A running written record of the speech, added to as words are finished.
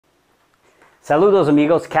Saludos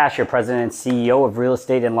amigos, Kash, your president and CEO of real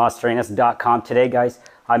estate in Las Terrenas.com. Today, guys,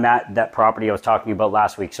 I'm at that property I was talking about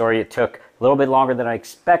last week. Sorry it took a little bit longer than I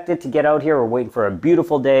expected to get out here. We're waiting for a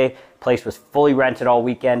beautiful day. Place was fully rented all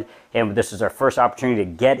weekend, and this is our first opportunity to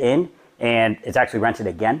get in, and it's actually rented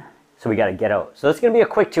again, so we got to get out. So it's going to be a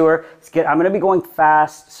quick tour. I'm going to be going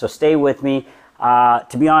fast, so stay with me.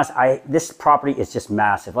 To be honest, this property is just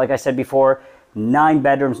massive. Like I said before, 9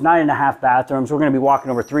 bedrooms, 9.5 bathrooms. We're going to be walking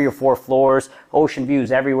over 3 or 4 floors, ocean views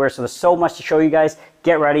everywhere. So there's so much to show you guys.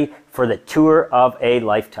 Get ready for the tour of a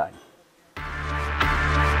lifetime.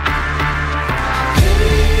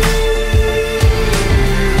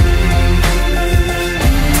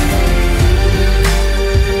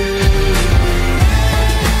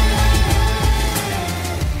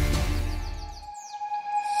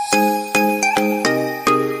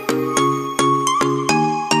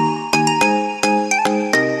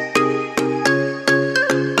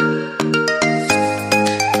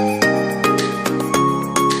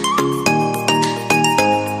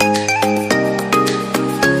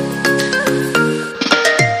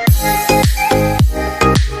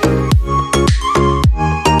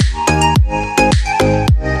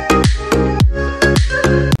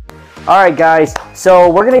 All right, guys, so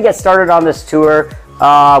we're gonna get started on this tour.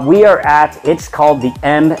 We are it's called the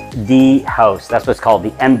MD house. That's what it's called,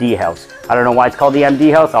 the MD house. I don't know why it's called the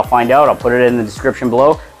MD house. I'll find out. I'll put it in the description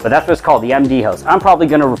below, but that's what it's called, the MD house. I'm probably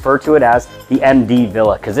gonna refer to it as the MD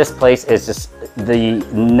villa because this place is just the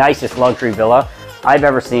nicest luxury villa I've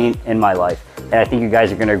ever seen in my life. And I think you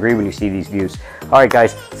guys are gonna agree when you see these views. All right,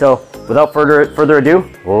 guys, so without further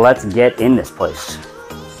ado, let's get in this place.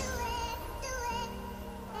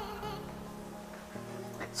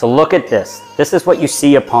 So look at this. This is what you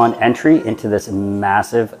see upon entry into this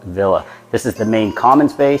massive villa. This is the main common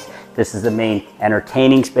space. This is the main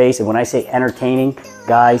entertaining space. And when I say entertaining,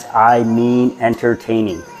 guys, I mean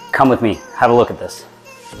entertaining. Come with me, have a look at this.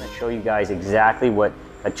 I'm gonna show you guys exactly what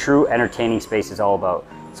a true entertaining space is all about.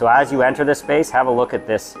 So as you enter this space, have a look at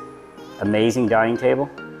this amazing dining table.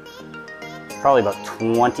 Probably about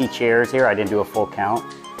 20 chairs here. I didn't do a full count.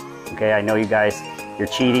 Okay, I know you guys, you're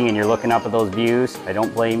cheating and you're looking up at those views. I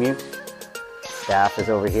don't blame you. Staff is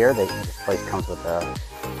over here. This place comes with a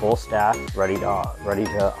full staff ready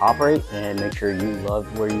to operate and make sure you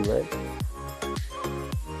love where you live.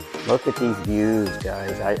 Look at these views,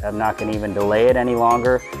 guys. I'm not going to even delay it any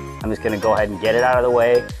longer. I'm just going to go ahead and get it out of the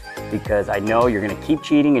way because I know you're going to keep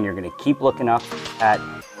cheating and you're going to keep looking up at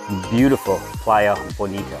beautiful Playa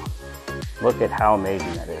Bonita. Look at how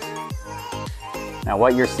amazing that is. Now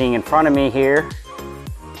what you're seeing in front of me here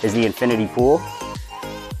is the infinity pool.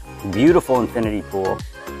 Beautiful infinity pool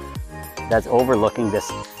that's overlooking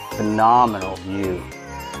this phenomenal view.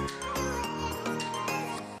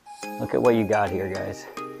 Look at what you got here, guys.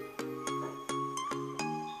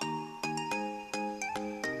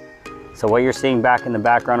 So what you're seeing back in the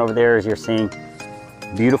background over there is you're seeing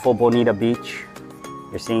beautiful Bonita Beach.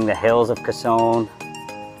 You're seeing the hills of Quezon.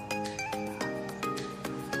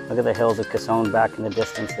 Look at the hills of Quezon back in the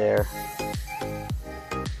distance there.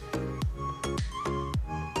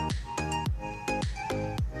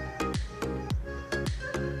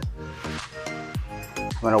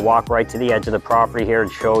 I'm going to walk right to the edge of the property here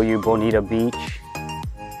and show you Bonita Beach.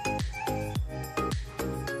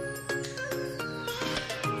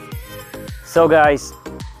 So guys,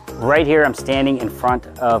 right here I'm standing in front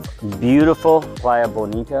of beautiful Playa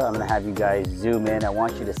Bonita. I'm going to have you guys zoom in. I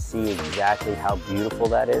want you to see exactly how beautiful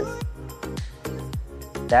that is.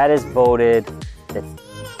 That is voted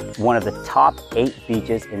one of the top 8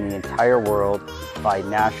 beaches in the entire world by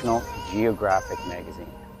National Geographic magazine.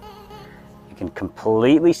 You can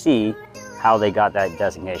completely see how they got that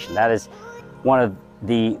designation. That is one of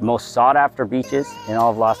the most sought after beaches in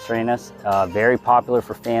all of Las Terrenas. Very popular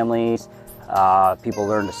for families. People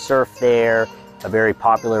learn to surf there. A very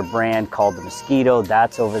popular brand called the Mosquito,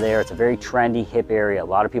 that's over there. It's a very trendy, hip area. A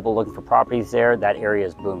lot of people looking for properties there. That area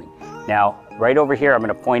is booming. Now, right over here, I'm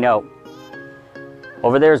going to point out,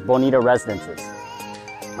 over there is Bonita Residences.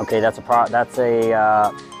 Okay, that's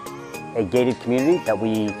a gated community that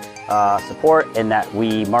we support and that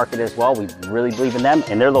we market as well. We really believe in them,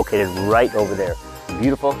 and they're located right over there.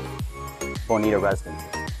 Beautiful Bonita Residences.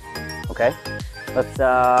 Okay,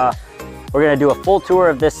 we're gonna do a full tour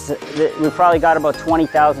of this. We've probably got about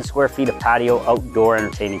 20,000 square feet of patio outdoor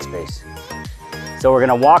entertaining space. So we're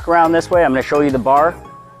gonna walk around this way. I'm gonna show you the bar.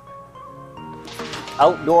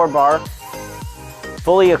 Outdoor bar,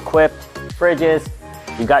 fully equipped, fridges.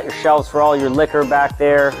 You got your shelves for all your liquor back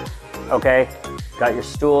there. Okay, got your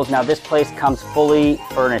stools. Now this place comes fully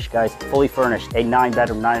furnished, guys, fully furnished. A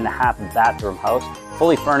 9-bedroom, 9.5 bathroom house,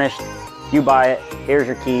 fully furnished. You buy it, here's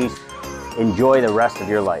your keys, enjoy the rest of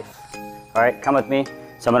your life. All right, come with me.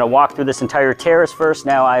 So I'm gonna walk through this entire terrace first.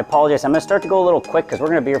 Now I apologize, I'm gonna start to go a little quick because we're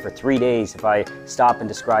gonna be here for 3 days if I stop and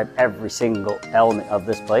describe every single element of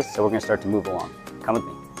this place. So we're gonna start to move along. Come with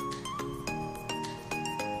me.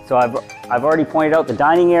 So I've already pointed out the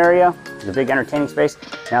dining area, the big entertaining space.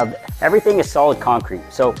 Now everything is solid concrete.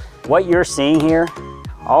 So what you're seeing here,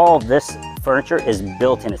 all of this furniture is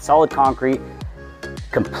built in. It's solid concrete,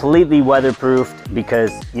 completely weatherproofed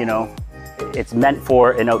because, you know, it's meant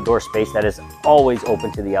for an outdoor space that is always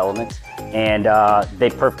open to the elements. And they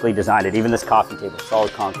perfectly designed it. Even this coffee table,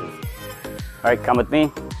 solid concrete. All right, come with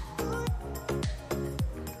me.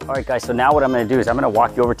 All right, guys, so now what I'm gonna do is I'm gonna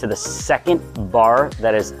walk you over to the second bar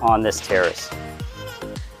that is on this terrace.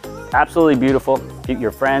 Absolutely beautiful.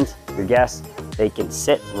 Your friends, your guests, they can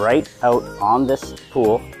sit right out on this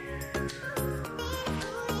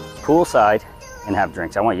poolside and have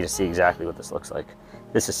drinks. I want you to see exactly what this looks like.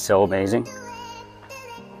 This is so amazing.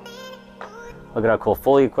 Look at how cool,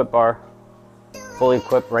 fully equipped bar, fully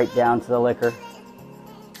equipped right down to the liquor.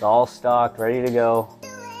 It's all stocked, ready to go.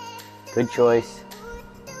 Good choice.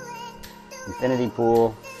 Infinity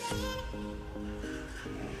pool.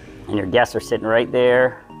 And your guests are sitting right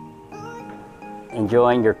there,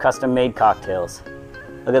 enjoying your custom-made cocktails.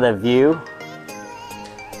 Look at the view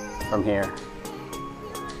from here.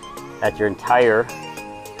 That's your entire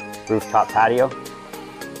rooftop patio.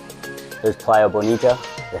 There's Playa Bonita,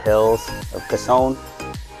 the hills of Cason,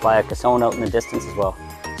 Playa Cason out in the distance as well.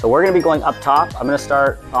 So we're gonna be going up top. I'm gonna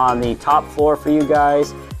start on the top floor for you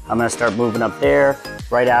guys. I'm gonna start moving up there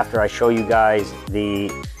right after I show you guys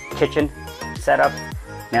the kitchen setup.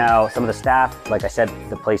 Now, some of the staff, like I said,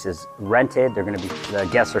 the place is rented. The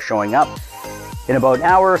guests are showing up in about an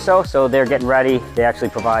hour or so, so they're getting ready. They actually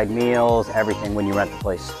provide meals, everything when you rent the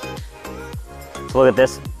place. So look at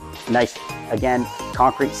this, nice, again,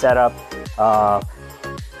 concrete setup,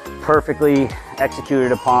 perfectly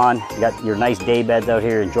executed upon. You got your nice day beds out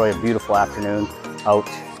here. Enjoy a beautiful afternoon out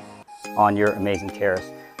on your amazing terrace.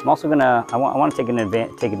 I'm also gonna, I want to take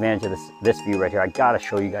advantage of this view right here. I gotta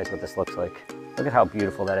show you guys what this looks like. Look at how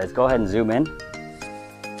beautiful that is. Go ahead and zoom in.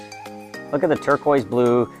 Look at the turquoise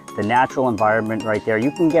blue, the natural environment right there. You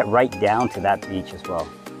can get right down to that beach as well.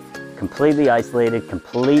 Completely isolated,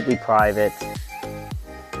 completely private.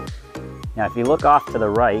 Now, if you look off to the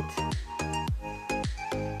right,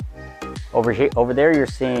 over there, you're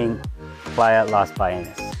seeing Playa Las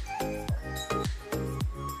Terrenas.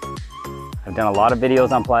 I've done a lot of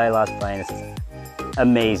videos on Playa Las Terrenas. It's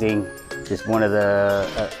amazing. Just one of the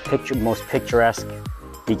most picturesque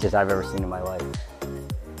beaches I've ever seen in my life.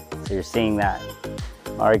 So you're seeing that.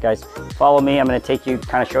 All right, guys, follow me. I'm gonna take you,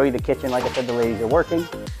 kind of show you the kitchen. Like I said, the ladies are working.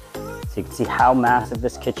 So you can see how massive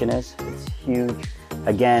this kitchen is. It's huge.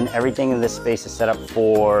 Again, everything in this space is set up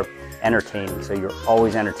for entertaining. So you're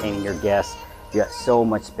always entertaining your guests. You got so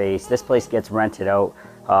much space. This place gets rented out.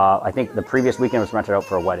 I think the previous weekend was rented out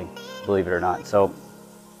for a wedding, believe it or not. So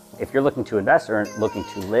if you're looking to invest or looking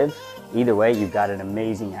to live, either way, you've got an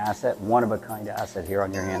amazing asset, one-of-a-kind asset here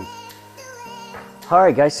on your hands. All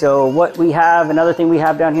right, guys, so what we have, another thing we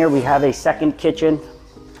have down here, we have a second kitchen.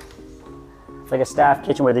 It's like a staff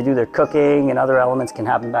kitchen where they do their cooking and other elements can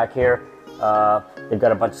happen back here. They've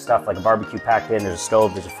got a bunch of stuff like a barbecue packed in, there's a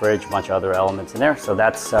stove, there's a fridge, a bunch of other elements in there. So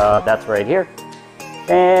that's right here.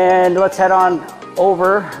 And let's head on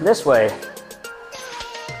over this way.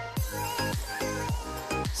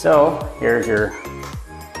 So here's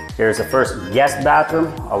the first guest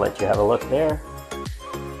bathroom. I'll let you have a look there.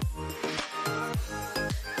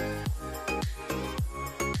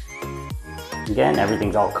 Again,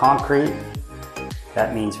 everything's all concrete.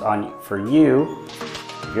 That means for you,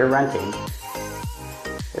 if you're renting,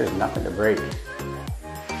 there's nothing to break.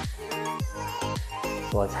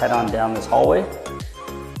 So let's head on down this hallway.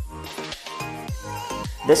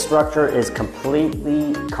 This structure is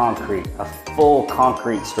completely concrete, a full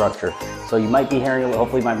concrete structure. So you might be hearing,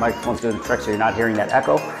 hopefully my microphone's doing the trick so you're not hearing that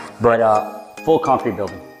echo, but full concrete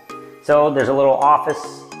building. So there's a little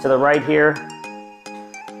office to the right here.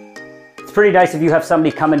 It's pretty nice if you have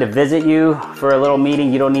somebody come in to visit you for a little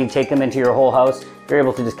meeting. You don't need to take them into your whole house. You're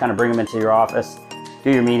able to just kind of bring them into your office,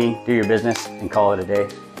 do your meeting, do your business, and call it a day,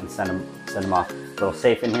 and send them off. A little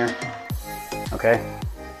safe in here, okay?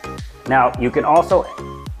 Now, you can also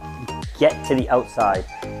get to the outside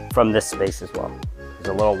from this space as well. There's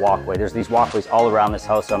a little walkway. There's these walkways all around this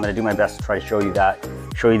house, so I'm gonna do my best to try to show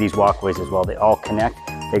you these walkways as well. They all connect.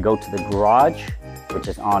 They go to the garage, which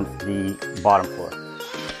is on the bottom floor.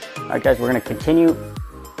 All right, guys, we're gonna continue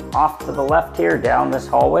off to the left here, down this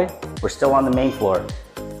hallway. We're still on the main floor.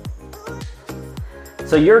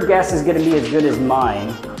 So your guess is gonna be as good as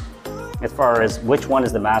mine as far as which one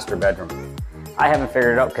is the master bedroom. I haven't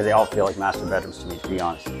figured it out because they all feel like master bedrooms to me, to be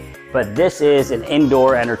honest. But this is an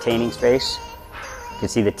indoor entertaining space. You can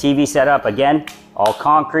see the TV setup, again, all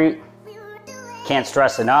concrete. Can't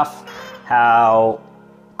stress enough how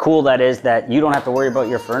cool that is that you don't have to worry about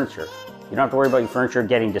your furniture. You don't have to worry about your furniture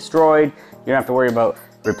getting destroyed. You don't have to worry about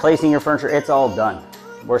replacing your furniture. It's all done.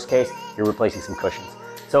 Worst case, you're replacing some cushions.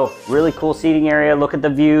 So really cool seating area. Look at the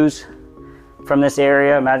views from this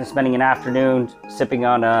area. Imagine spending an afternoon sipping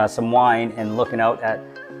on some wine and looking out at,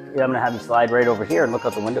 I'm gonna have you slide right over here and look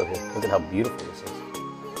out the window here. Look at how beautiful this is.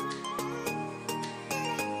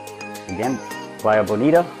 Again, Playa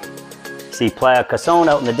Bonita. See Playa Casone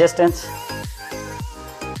out in the distance.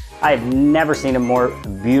 I have never seen a more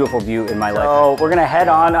beautiful view in my life. So we're gonna head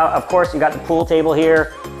on. Of course, you got the pool table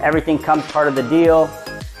here. Everything comes part of the deal.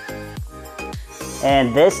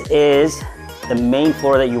 And this is the main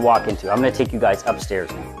floor that you walk into. I'm gonna take you guys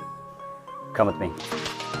upstairs now. Come with me.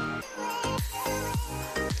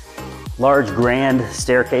 Large, grand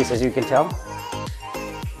staircase, as you can tell.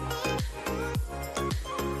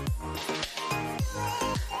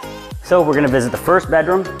 So we're gonna visit the first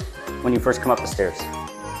bedroom when you first come up the stairs.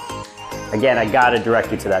 Again, I gotta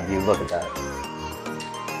direct you to that view. Look at that.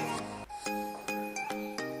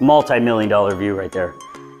 Multi-million-dollar view right there.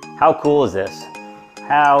 How cool is this?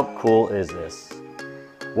 How cool is this?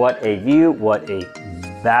 What a view, what a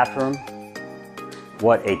bathroom,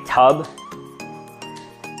 what a tub.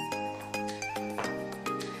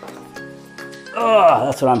 Oh,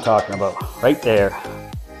 that's what I'm talking about, right there.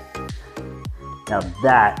 Now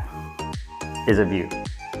that is a view.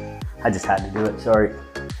 I just had to do it, sorry.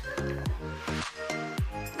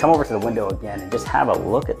 Come over to the window again and just have a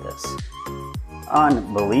look at this.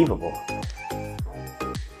 Unbelievable.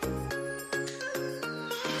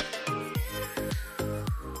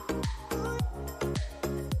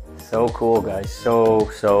 So cool, guys, so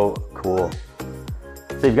cool.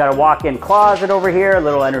 So you've got a walk-in closet over here, a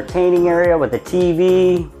little entertaining area with a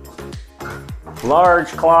TV, large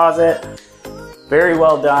closet, very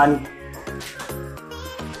well done.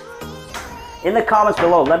 In the comments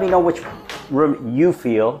below, let me know which room you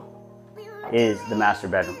feel is the master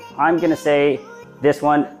bedroom. I'm gonna say this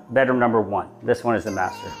one, bedroom number 1. This one is the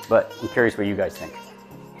master, but I'm curious what you guys think.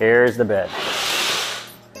 Here's the bed.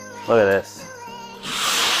 Look at this.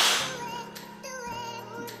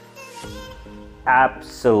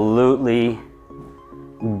 Absolutely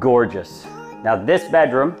gorgeous. Now this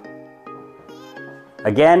bedroom,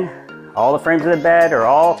 again, all the frames of the bed are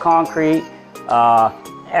all concrete.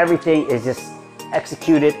 Everything is just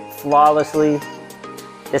executed flawlessly.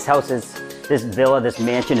 This villa, this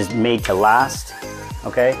mansion is made to last,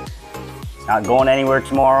 okay? It's not going anywhere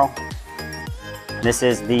tomorrow. This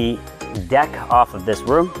is the deck off of this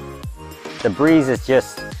room. The breeze is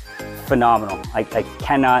just phenomenal. I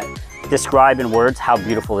cannot describe in words how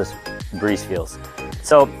beautiful this breeze feels.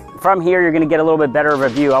 So from here, you're gonna get a little bit better of a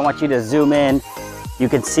view. I want you to zoom in. You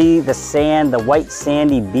can see the sand, the white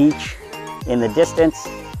sandy beach in the distance.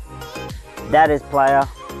 That is Playa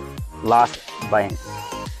Las Terrenas.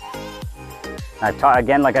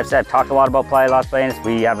 Again, like I've said, I've talked a lot about Playa Las Terrenas.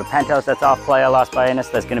 We have a penthouse that's off Playa Las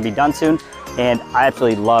Terrenas that's gonna be done soon. And I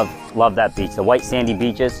absolutely love that beach. The white sandy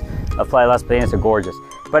beaches of Playa Las Terrenas are gorgeous.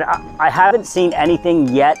 But I haven't seen anything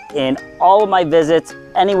yet in all of my visits,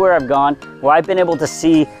 anywhere I've gone, where I've been able to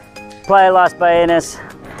see Playa Las Terrenas,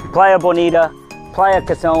 Playa Bonita, Playa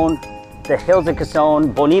Casone, the hills of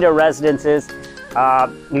Casone, Bonita residences.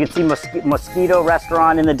 You can see Mosquito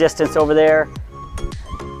restaurant in the distance over there.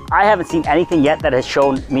 I haven't seen anything yet that has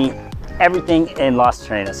shown me everything in Las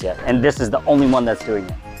Terrenas yet. And this is the only one that's doing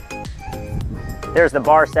it. There's the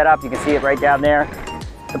bar set up. You can see it right down there.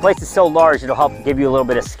 The place is so large, it'll help give you a little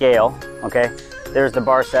bit of scale, okay? There's the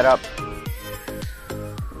bar setup.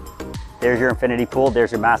 There's your infinity pool.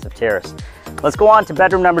 There's your massive terrace. Let's go on to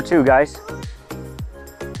bedroom number 2, guys.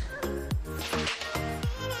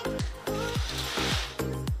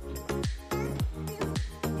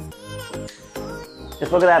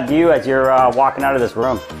 Just look at that view as you're walking out of this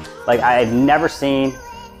room. Like, I've never seen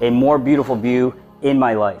a more beautiful view in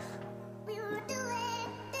my life.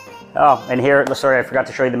 Oh, and here, sorry, I forgot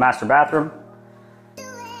to show you the master bathroom.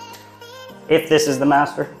 If this is the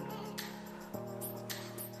master.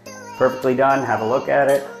 Perfectly done, have a look at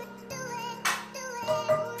it.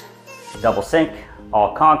 Double sink,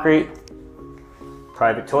 all concrete.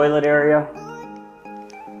 Private toilet area.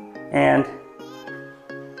 And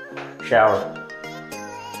shower.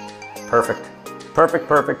 Perfect. Perfect,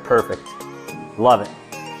 perfect, perfect. Love it.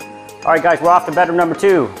 All right, guys, we're off to bedroom number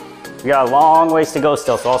 2. We got a long ways to go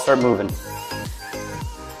still, so I'll start moving.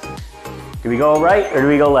 Do we go right or do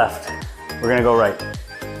we go left? We're gonna go right.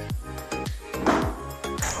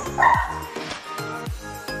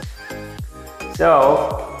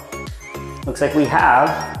 So, looks like we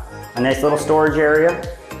have a nice little storage area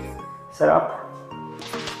set up.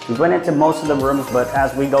 We went into most of the rooms, but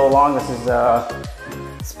as we go along,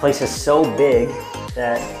 this place is so big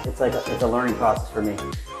that it's a learning process for me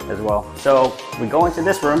as well. So we go into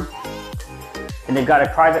this room, and they've got a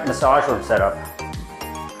private massage room set up.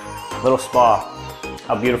 Little spa.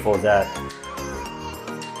 How beautiful is that?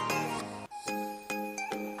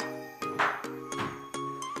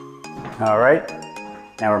 All right,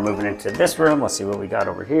 now we're moving into this room. Let's see what we got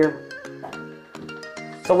over here.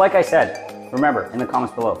 So like I said, remember in the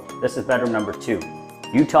comments below, this is bedroom number 2.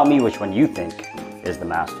 You tell me which one you think is the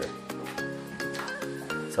master.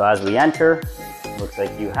 So as we enter, looks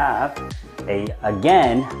like you have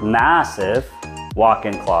again, massive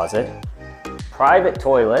walk-in closet, private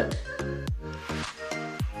toilet,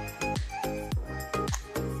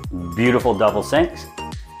 beautiful double sinks,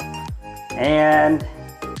 and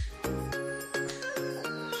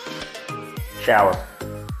shower.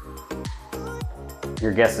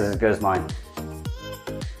 Your guess is as good as mine.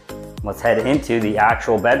 Let's head into the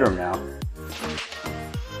actual bedroom now.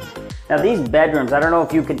 Now these bedrooms, I don't know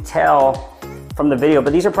if you can tell from the video,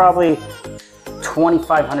 but these are probably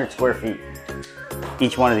 2,500 square feet.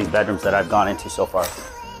 Each one of these bedrooms that I've gone into so far.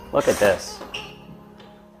 Look at this.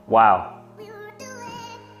 Wow.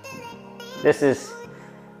 This is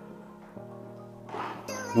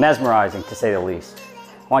mesmerizing, to say the least.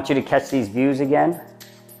 I want you to catch these views again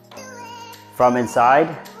from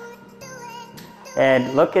inside.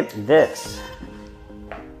 And look at this.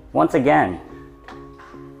 Once again.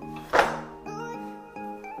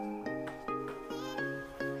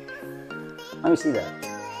 Let me see that.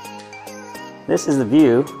 This is the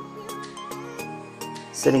view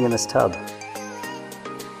sitting in this tub.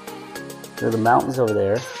 There are the mountains over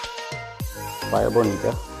there, Playa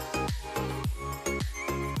Bonita.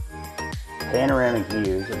 Panoramic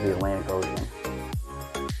views of the Atlantic Ocean.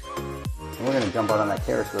 And we're gonna jump out on that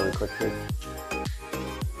terrace really quick too.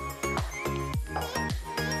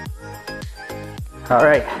 All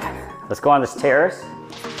right, let's go on this terrace.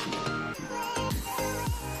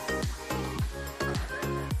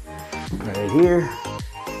 Right here.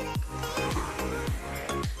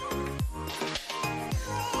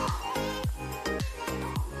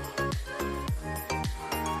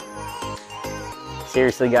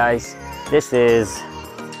 Seriously guys, this is,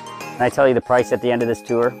 and I tell you the price at the end of this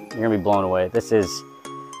tour, you're gonna be blown away. This is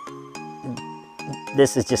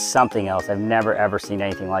just something else. I've never ever seen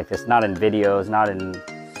anything like this. Not in videos, not in,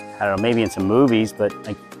 I don't know, maybe in some movies, but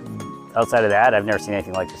like, outside of that, I've never seen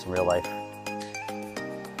anything like this in real life.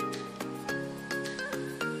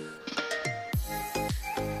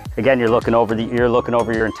 Again, you're looking over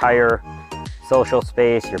your entire social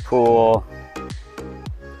space, your pool.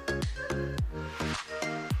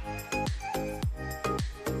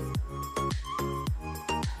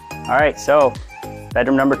 All right, so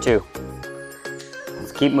bedroom number 2.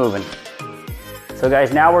 Let's keep moving. So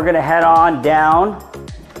guys, now we're gonna head on down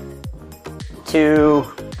to,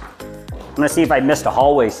 I'm gonna see if I missed a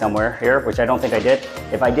hallway somewhere here, which I don't think I did.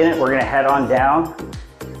 If I didn't, we're gonna head on down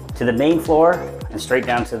to the main floor and straight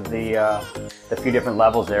down to the few different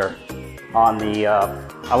levels there on the,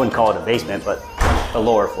 I wouldn't call it a basement, but the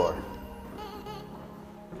lower floor.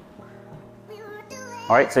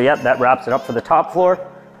 All right, so yep, that wraps it up for the top floor.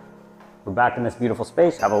 We're back in this beautiful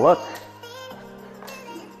space. Have a look.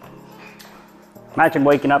 Imagine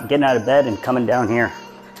waking up, getting out of bed, and coming down here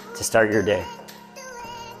to start your day.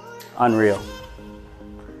 Unreal.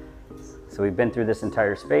 So we've been through this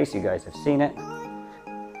entire space. You guys have seen it.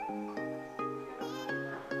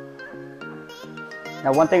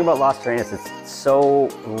 Now, one thing about Las Terrenas, it's so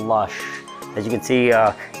lush. As you can see,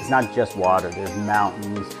 it's not just water. There's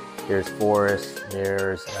mountains, there's forest,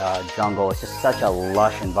 there's jungle. It's just such a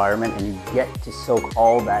lush environment, and you get to soak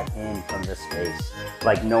all that in from this space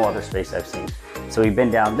like no other space I've seen. So we've been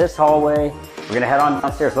down this hallway. We're gonna head on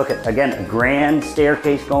downstairs. Look at, again, a grand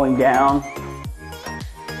staircase going down.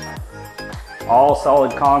 All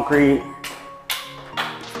solid concrete.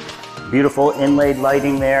 Beautiful inlaid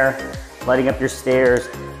lighting there, lighting up your stairs.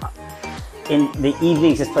 In the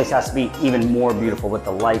evenings, this place has to be even more beautiful with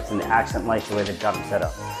the lights and the accent lights, the way they've got them set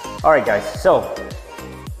up. All right, guys, so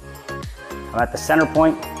I'm at the center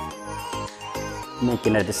point,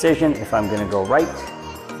 making a decision if I'm gonna go right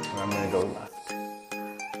or I'm gonna go left.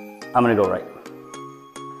 I'm gonna go right.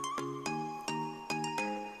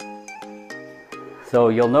 So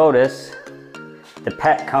you'll notice the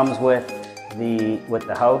pet comes with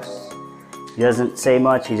the house. He doesn't say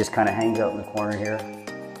much, he just kind of hangs out in the corner here.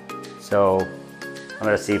 So I'm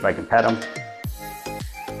gonna see if I can pet him.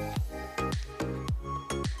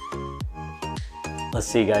 Let's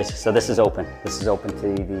see, guys. So this is open. This is open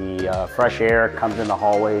to the fresh air, comes in the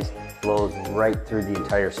hallways, blows right through the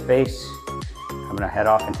entire space. I'm gonna head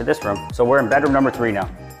off into this room. So we're in bedroom number 3 now.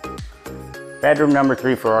 Bedroom number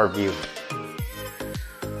 3 for our view.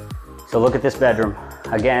 So look at this bedroom.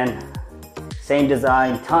 Again, same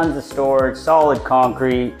design, tons of storage, solid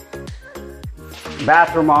concrete.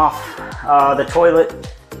 Bathroom off. The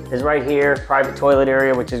toilet is right here, private toilet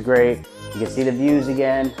area, which is great. You can see the views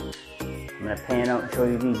again. I'm gonna pan out and show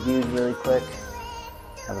you these views really quick.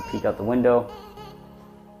 Have a peek out the window.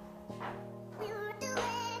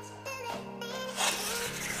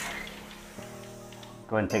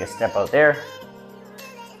 Go ahead and take a step out there.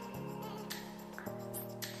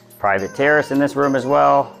 Private terrace in this room as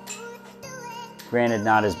well. Granted,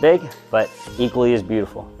 not as big, but equally as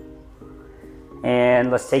beautiful.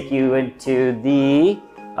 And let's take you into the,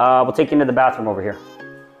 we'll take you into the bathroom over here.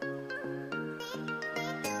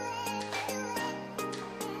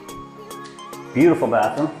 Beautiful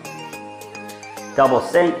bathroom. Double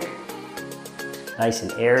sink. Nice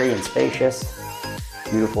and airy and spacious.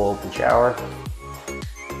 Beautiful open shower.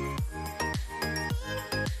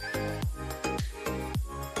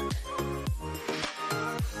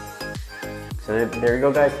 So there you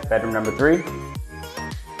go, guys, bedroom number 3.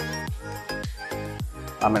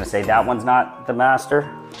 I'm gonna say that one's not the master.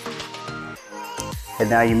 And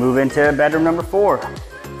now you move into bedroom number 4.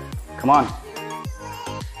 Come on.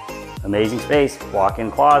 Amazing space, walk-in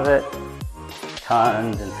closet,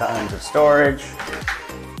 tons and tons of storage.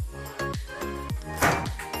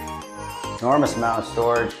 Enormous amount of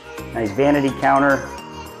storage. Nice vanity counter.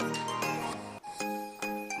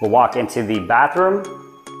 We'll walk into the bathroom.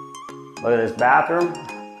 Look at this bathroom.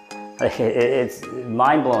 It's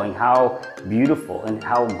mind-blowing how beautiful and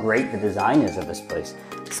how great the design is of this place.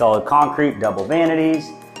 Solid concrete, double vanities.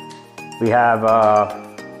 We have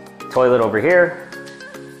a toilet over here.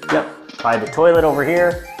 Yep, private toilet over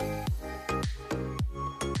here.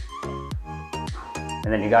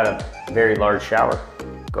 And then you got a very large shower.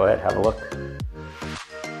 Go ahead, have a look.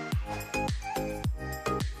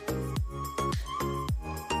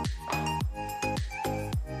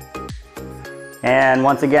 And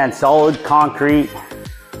once again, solid concrete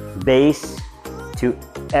base to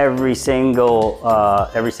every single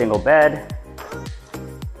bed.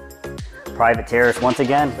 Private terrace once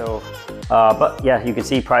again. So, but yeah, you can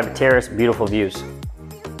see private terrace, beautiful views.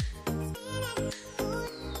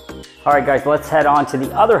 All right, guys, let's head on to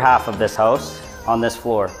the other half of this house on this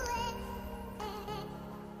floor.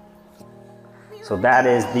 So that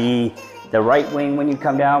is the right wing. When you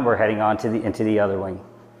come down, we're heading on to into the other wing.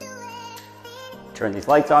 Turn these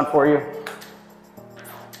lights on for you.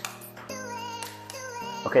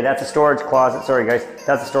 Okay, that's a storage closet. Sorry guys,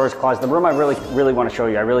 that's a storage closet. The room I really want to show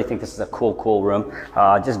you. I really think this is a cool room.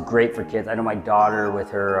 Just great for kids. I know my daughter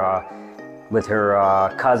with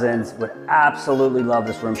her cousins would absolutely love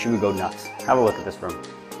this room. She would go nuts. Have a look at this room.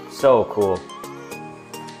 So cool.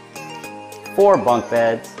 4 bunk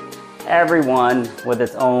beds, every one with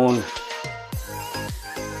its own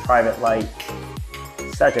private light.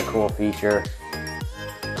 Such a cool feature.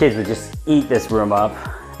 Kids would just eat this room up.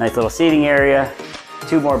 Nice little seating area,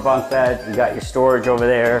 2 more bunk beds. You got your storage over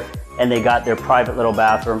there, and they got their private little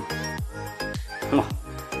bathroom.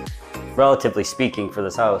 Relatively speaking for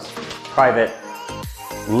this house, private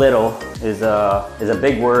little is a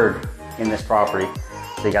big word in this property.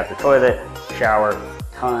 So you got the toilet, shower,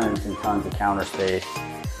 tons and tons of counter space.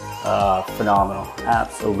 Phenomenal,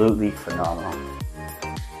 absolutely phenomenal.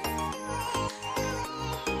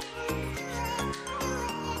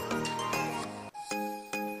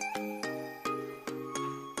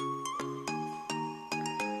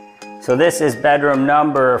 So this is bedroom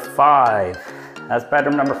number 5. That's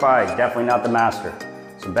bedroom number 5, definitely not the master.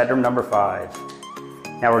 So bedroom number 5.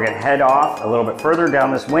 Now we're gonna head off a little bit further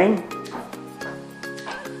down this wing.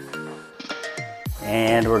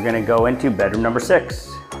 And we're gonna go into bedroom number 6.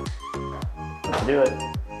 Let's do it.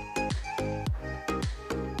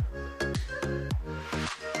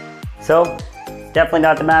 So, definitely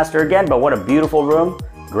not the master again, but what a beautiful room.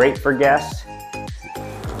 Great for guests.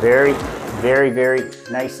 Very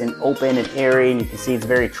nice and open and airy, and you can see it's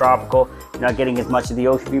very tropical. You're not getting as much of the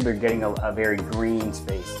ocean view, but you're getting a very green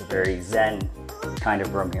space, a very zen kind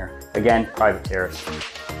of room here. Again, private terrace.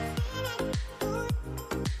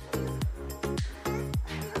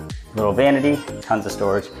 Little vanity, tons of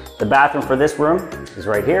storage. The bathroom for this room is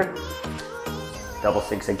right here. Double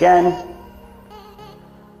sinks again.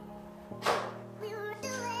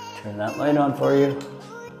 Turn that light on for you.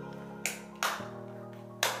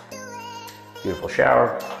 Beautiful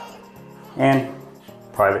shower and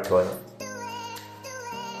private toilet.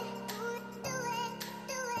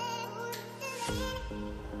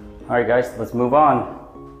 All right, guys, let's move on.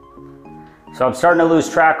 So I'm starting to lose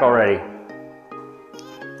track already.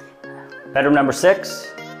 Bedroom number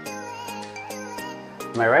 6.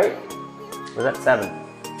 Am I right? Was that 7?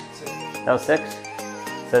 6. That was 6?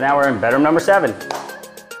 So now we're in bedroom number 7.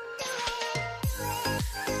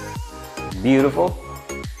 Beautiful.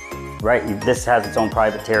 Right, this has its own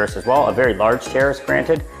private terrace as well. A very large terrace,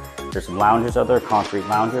 granted. There's some loungers out there, concrete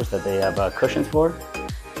loungers that they have cushions for.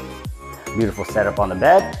 Beautiful setup on the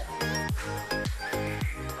bed.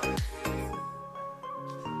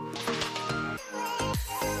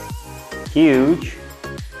 Huge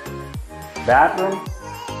bathroom.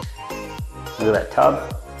 Look at that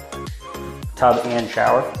tub and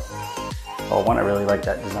shower. Oh, one, I really like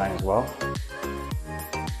that design as well.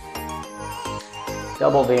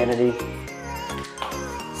 Double vanity,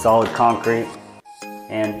 solid concrete,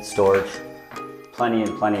 and storage. Plenty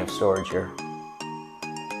of storage here.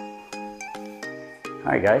 All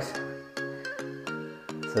right, guys.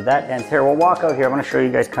 So that ends here. We'll walk out here. I want to show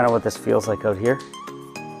you guys kind of what this feels like out here.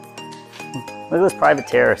 Look at this private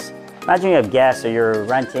terrace. Imagine you have guests or you're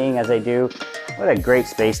renting, as I do. What a great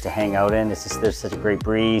space to hang out in. There's such a great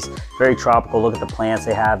breeze. Very tropical. Look at the plants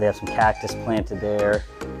they have. They have some cactus planted there.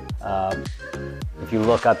 If you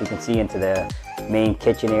look up, you can see into the main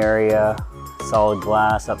kitchen area. Solid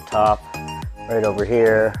glass up top, right over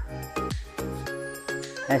here.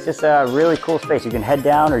 And it's just a really cool space. You can head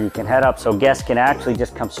down or you can head up, so guests can actually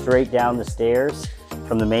just come straight down the stairs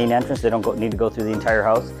from the main entrance. They don't need to go through the entire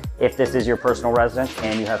house. If this is your personal residence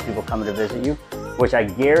and you have people coming to visit you, which I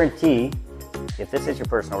guarantee, if this is your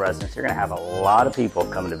personal residence, you're gonna have a lot of people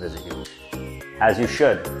coming to visit you, as you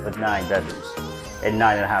should, with 9 bedrooms and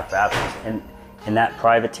 9.5 bathrooms. And in that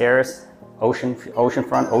private terrace,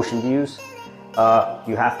 oceanfront, ocean views,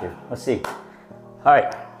 you have to. Let's see. All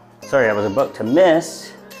right, sorry, I was about to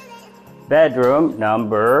miss bedroom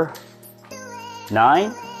number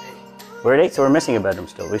 9. We're at 8, so we're missing a bedroom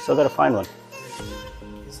still. We still gotta find one.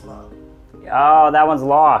 It's locked. Oh, that one's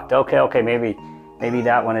locked. Okay, maybe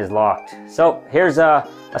that one is locked. So here's a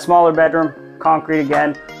smaller bedroom, concrete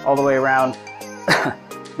again, all the way around.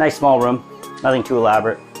 Nice small room, nothing too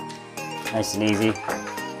elaborate. Nice and easy,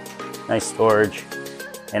 nice storage.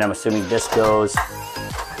 And I'm assuming this goes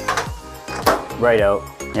right out,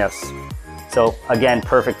 yes. So again,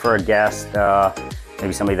 perfect for a guest,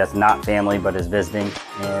 maybe somebody that's not family but is visiting,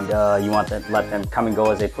 and you want to let them come and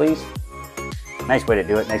go as they please. Nice way to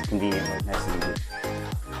do it, nice convenient way, nice and easy.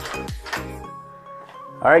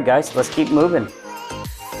 All right, guys, let's keep moving.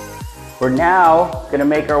 We're now gonna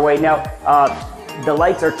make our way. Now, the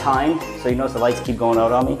lights are timed, so you notice the lights keep going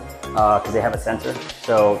out on me because they have a sensor.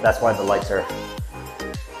 So that's why the lights are,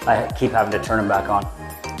 I keep having to turn them back on.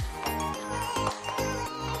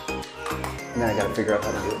 And then I gotta figure out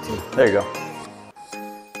how to do it too. There you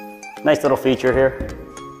go. Nice little feature here.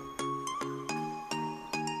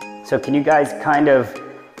 So can you guys kind of,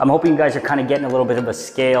 I'm hoping you guys are kind of getting a little bit of a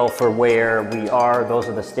scale for where we are. Those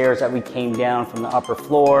are the stairs that we came down from the upper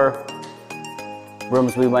floor.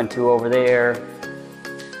 Rooms we went to over there.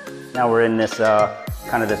 Now we're in this,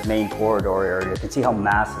 kind of this main corridor area. You can see how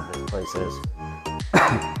massive this place is.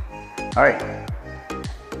 All right.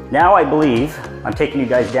 Now I believe I'm taking you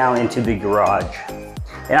guys down into the garage.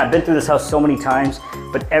 And I've been through this house so many times,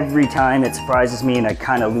 but every time it surprises me and I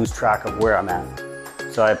kind of lose track of where I'm at.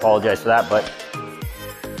 So I apologize for that, but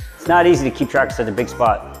it's not easy to keep track of such a big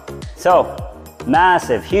spot. So,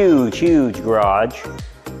 massive, huge garage.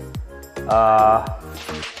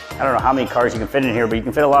 I don't know how many cars you can fit in here, but you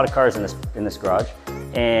can fit a lot of cars in this garage.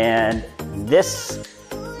 And this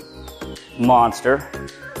monster,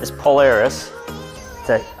 this Polaris,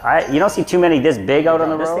 you don't see too many this big out on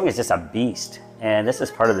the road. This thing is just a beast, and this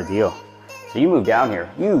is part of the deal. So you move down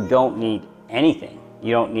here, you don't need anything.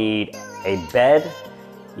 You don't need a bed,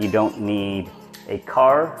 you don't need a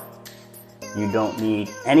car, you don't need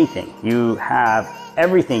anything. You have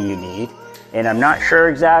everything you need. And I'm not sure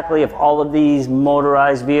exactly if all of these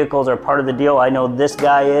motorized vehicles are part of the deal. I know this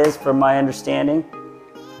guy is, from my understanding,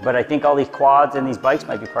 but I think all these quads and these bikes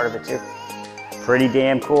might be part of it too. Pretty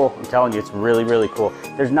damn cool. I'm telling you, it's really cool.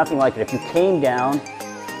 There's nothing like it. If you came down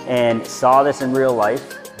and saw this in real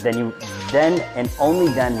life, then and only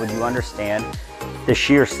then would you understand the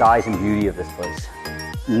sheer size and beauty of this place.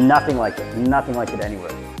 Nothing like it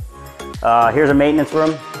anywhere. Here's a maintenance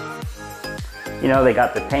room. You know, they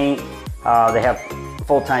got the paint. They have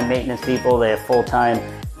full-time maintenance people. They have full-time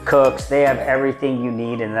cooks, they have everything you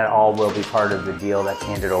need, and that all will be part of the deal that's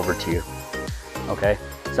handed over to you. Okay,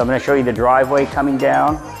 so I'm gonna show you the driveway coming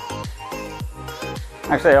down.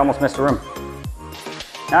 Actually, I almost missed a room.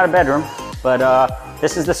 Not a bedroom, but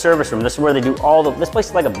this is the service room. This is where they do all the, this place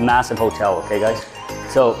is like a massive hotel, okay guys?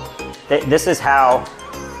 So this is how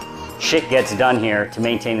shit gets done here to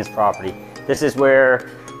maintain this property. This is where,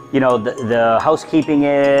 you know, the housekeeping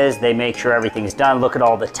is. They make sure everything's done. Look at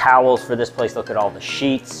all the towels for this place. Look at all the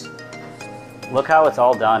sheets. Look how it's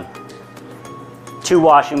all done. 2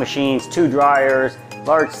 washing machines, 2 dryers,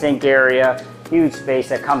 large sink area, huge space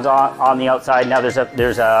that comes on the outside. Now there's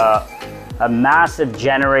a massive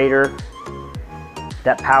generator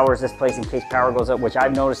that powers this place in case power goes out, which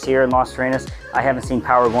I've noticed here in Las Terrenas. I haven't seen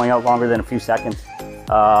power going out longer than a few seconds.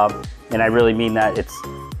 And I really mean that. It's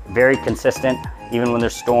very consistent, even when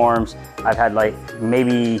there's storms. I've had like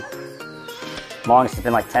maybe longest it's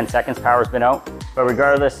been like 10 seconds power's been out. But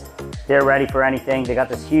regardless, they're ready for anything. They got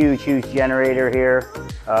this huge generator here.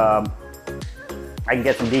 I can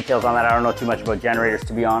get some details on that. I don't know too much about generators,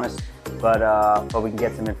 to be honest, but we can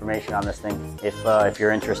get some information on this thing if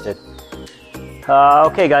you're interested.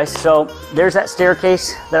 Okay guys, so there's that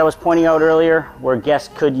staircase that I was pointing out earlier where guests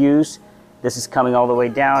could use. This is coming all the way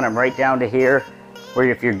down. I'm right down to here, where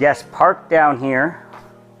if your guests park down here,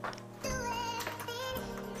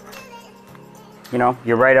 you know,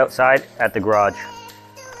 you're right outside at the garage.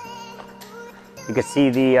 You can see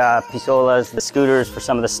the pistolas, the scooters for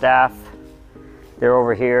some of the staff. They're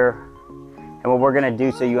over here. And what we're gonna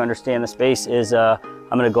do, so you understand the space, is I'm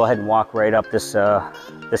gonna go ahead and walk right up this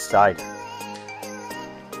side.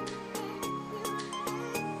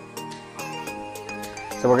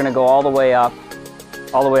 So we're gonna go all the way up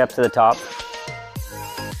to the top.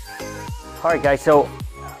 All right guys, so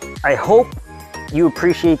I hope you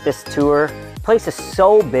appreciate this tour. The place is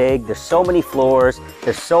so big, there's so many floors,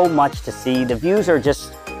 there's so much to see. The views are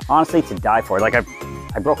just honestly to die for. Like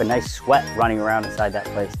I broke a nice sweat running around inside that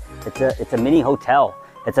place. It's a mini hotel.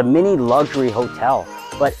 It's a mini luxury hotel,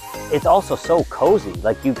 but it's also so cozy.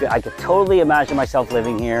 Like I could totally imagine myself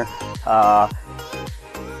living here.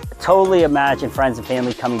 Totally imagine friends and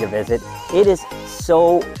family coming to visit. It is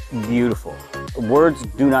so beautiful. Words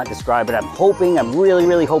do not describe it. I'm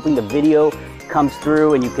really hoping the video comes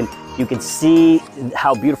through and you can see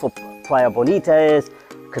how beautiful Playa Bonita is,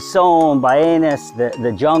 Cason, Baenas,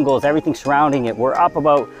 the jungles, everything surrounding it. We're up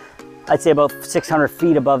about, I'd say about 600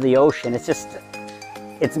 feet above the ocean.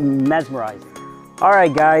 It's mesmerizing. All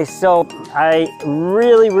right guys, so I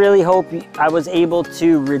really hope I was able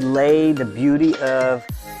to relay the beauty of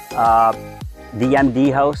the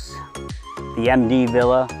MD house, the MD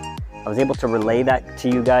villa. I was able to relay that to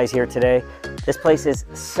you guys here today. This place is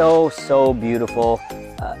so beautiful.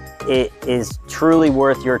 It is truly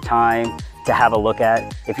worth your time to have a look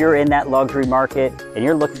at. If you're in that luxury market and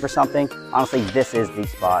you're looking for something, honestly, this is the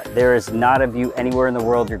spot. There is not a view anywhere in the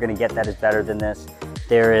world you're gonna get that is better than this.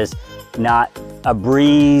 There is not a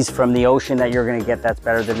breeze from the ocean that you're gonna get that's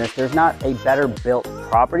better than this. There's not a better built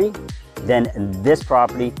property than this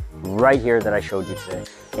property right here that I showed you today.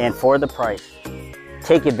 And for the price,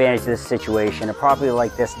 take advantage of this situation. A property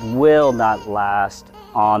like this will not last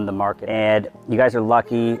on the market. And you guys are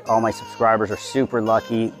lucky. All my subscribers are super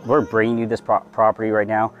lucky. We're bringing you this property right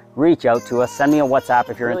now. Reach out to us. Send me a WhatsApp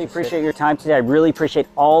if you're interested. I really appreciate your time today. I really appreciate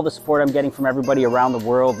all the support I'm getting from everybody around the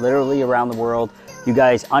world, literally around the world. You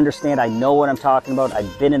guys understand, I know what I'm talking about.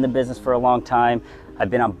 I've been in the business for a long time.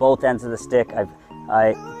 I've been on both ends of the stick.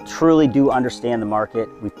 I truly do understand the market.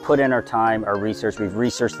 We've put in our time, our research. We've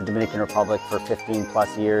researched the Dominican Republic for 15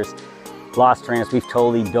 plus years. Las Terrenas, we've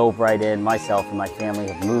totally dove right in. Myself and my family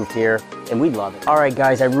have moved here and we love it. All right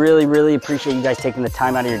guys, I really appreciate you guys taking the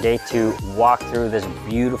time out of your day to walk through this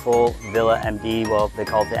beautiful Villa MD. Well, they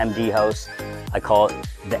call it the MD house. I call it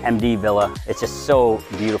the MD Villa. It's just so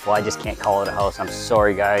beautiful. I just can't call it a house. I'm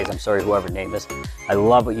sorry guys. I'm sorry whoever named this. I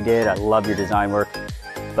love what you did. I love your design work.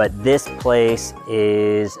 But this place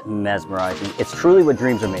is mesmerizing. It's truly what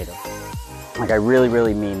dreams are made of. Like I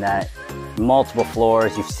really mean that. Multiple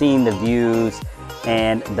floors, you've seen the views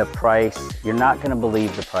and the price. You're not gonna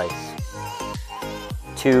believe the price.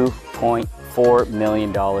 $2.4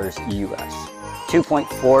 million US.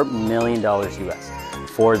 $2.4 million US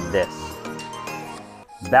for this.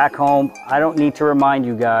 Back home, I don't need to remind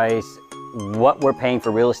you guys what we're paying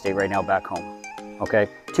for real estate right now back home, okay?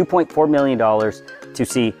 $2.4 million to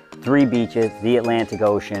see 3 beaches, the Atlantic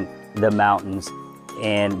Ocean, the mountains,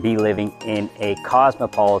 and be living in a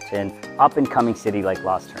cosmopolitan, up-and-coming city like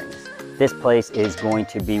Las Terrenas. This place is going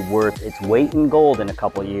to be worth its weight in gold in a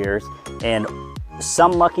couple years, and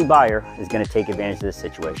some lucky buyer is going to take advantage of this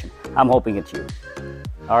situation. I'm hoping it's you.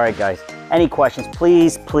 All right, guys. Any questions,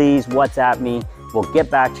 please WhatsApp me. We'll get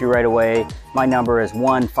back to you right away. My number is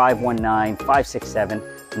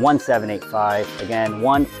 1-519-567-1785. Again,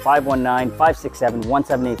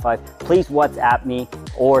 1-519-567-1785. Please WhatsApp me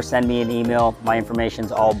or send me an email. My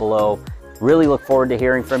information's all below. Really look forward to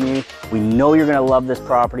hearing from you. We know you're gonna love this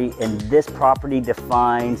property, and this property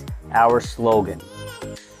defines our slogan,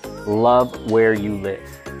 love where you live.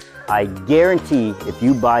 I guarantee if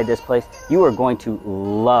you buy this place, you are going to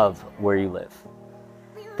love where you live.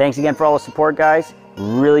 Thanks again for all the support, guys.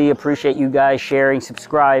 Really appreciate you guys sharing,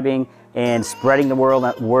 subscribing, and spreading the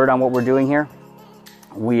word on what we're doing here.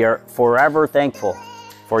 We are forever thankful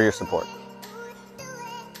for your support.